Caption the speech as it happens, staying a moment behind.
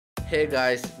Hey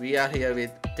guys, we are here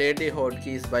with 30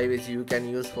 hotkeys by which you can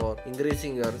use for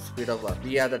increasing your speed of work.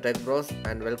 We are the Tech Bros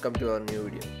and welcome to our new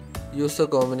video. Use the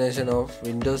combination of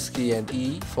Windows key and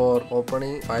E for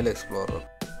opening File Explorer.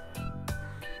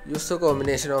 Use the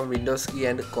combination of Windows key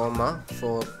and comma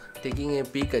for taking a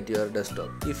peek at your desktop.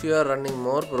 If you are running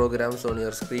more programs on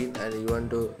your screen and you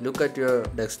want to look at your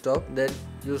desktop, then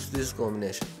use this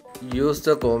combination. Use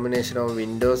the combination of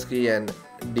Windows key and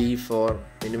D for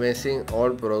minimizing all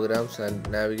programs and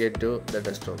navigate to the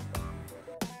desktop.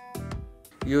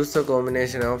 Use the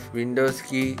combination of Windows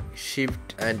key,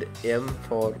 Shift and M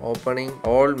for opening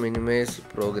all minimized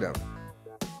programs.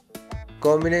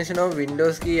 Combination of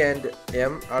Windows key and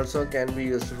M also can be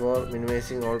used for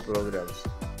minimizing all programs.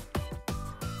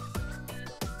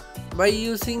 By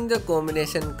using the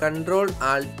combination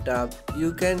Ctrl-Alt-Tab,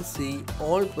 you can see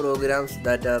all programs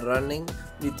that are running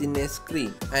within a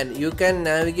screen, and you can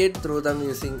navigate through them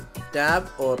using tab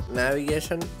or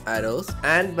navigation arrows,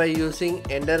 and by using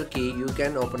Enter key you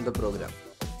can open the program.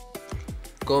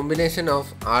 Combination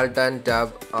of Alt and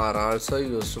Tab are also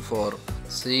used for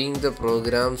seeing the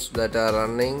programs that are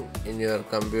running in your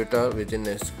computer within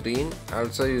a screen.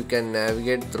 Also, you can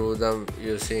navigate through them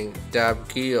using Tab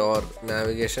key or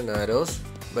navigation arrows.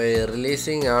 By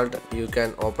releasing Alt, you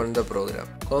can open the program.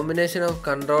 Combination of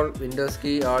Control, Windows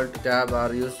key, Alt, Tab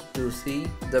are used to see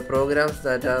the programs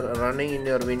that are running in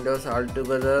your Windows all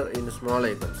together in small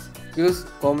icons. Use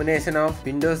combination of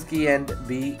Windows key and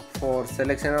B for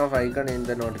selection of icon in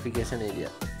the notification area.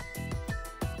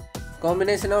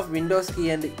 Combination of Windows key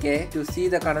and K to see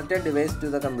the connected device to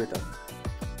the computer.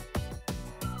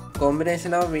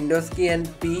 Combination of Windows key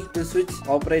and P to switch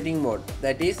operating mode,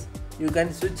 that is, you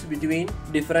can switch between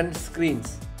different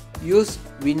screens. Use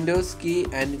Windows key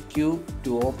and Q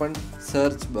to open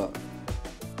search bar.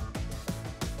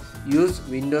 Use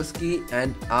Windows key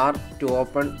and R to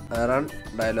open a Run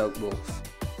dialog box.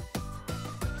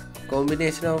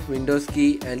 Combination of Windows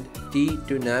key and T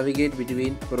to navigate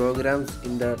between programs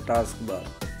in the taskbar.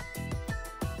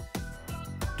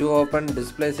 To open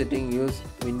display setting, use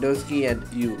Windows key and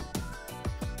U.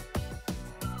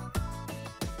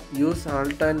 Use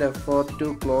Alt and F4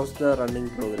 to close the running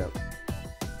program.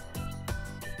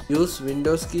 Use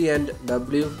Windows key and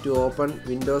W to open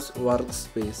Windows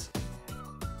Workspace.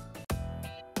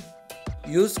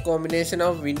 Use combination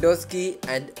of Windows key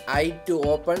and I to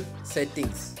open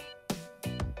settings.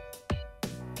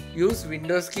 Use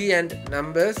Windows key and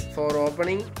numbers for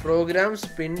opening programs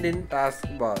pinned in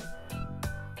taskbar.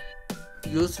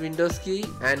 Use Windows key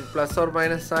and plus or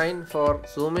minus sign for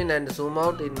zoom in and zoom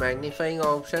out in magnifying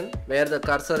option where the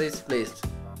cursor is placed.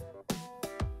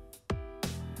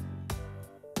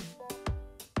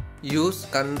 Use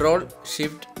Ctrl,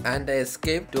 Shift and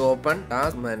Escape to open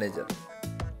Task Manager.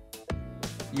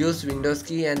 Use Windows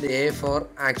key and A for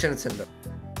Action Center.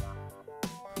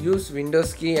 Use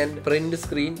Windows key and print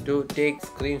screen to take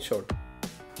screenshot.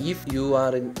 If you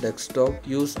are in desktop,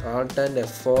 use Alt and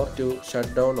F4 to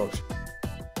shut down option.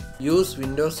 Use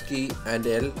Windows key and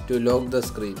L to lock the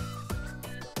screen.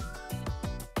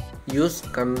 Use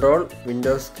Ctrl,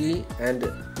 Windows key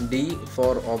and D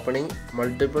for opening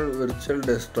multiple virtual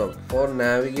desktop. For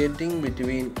navigating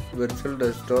between virtual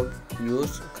desktop,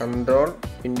 use Ctrl,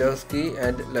 Windows key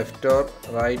and left or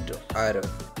right arrow.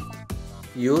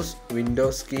 Use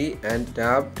Windows key and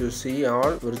Tab to see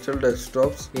all virtual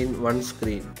desktops in one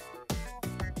screen.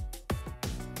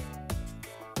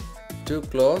 To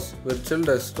close virtual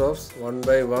desktops one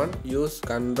by one, use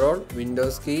Ctrl,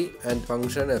 Windows key and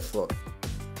function F4.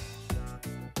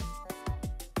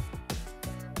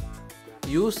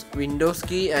 Use Windows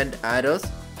key and arrows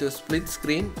to split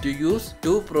screen to use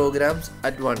two programs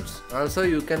at once. Also,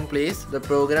 you can place the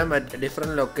program at a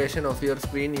different location of your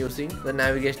screen using the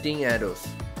navigating arrows.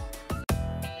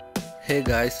 Hey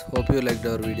guys, hope you liked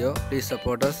our video. Please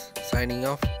support us. Signing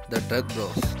off, the Tech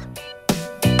Bros.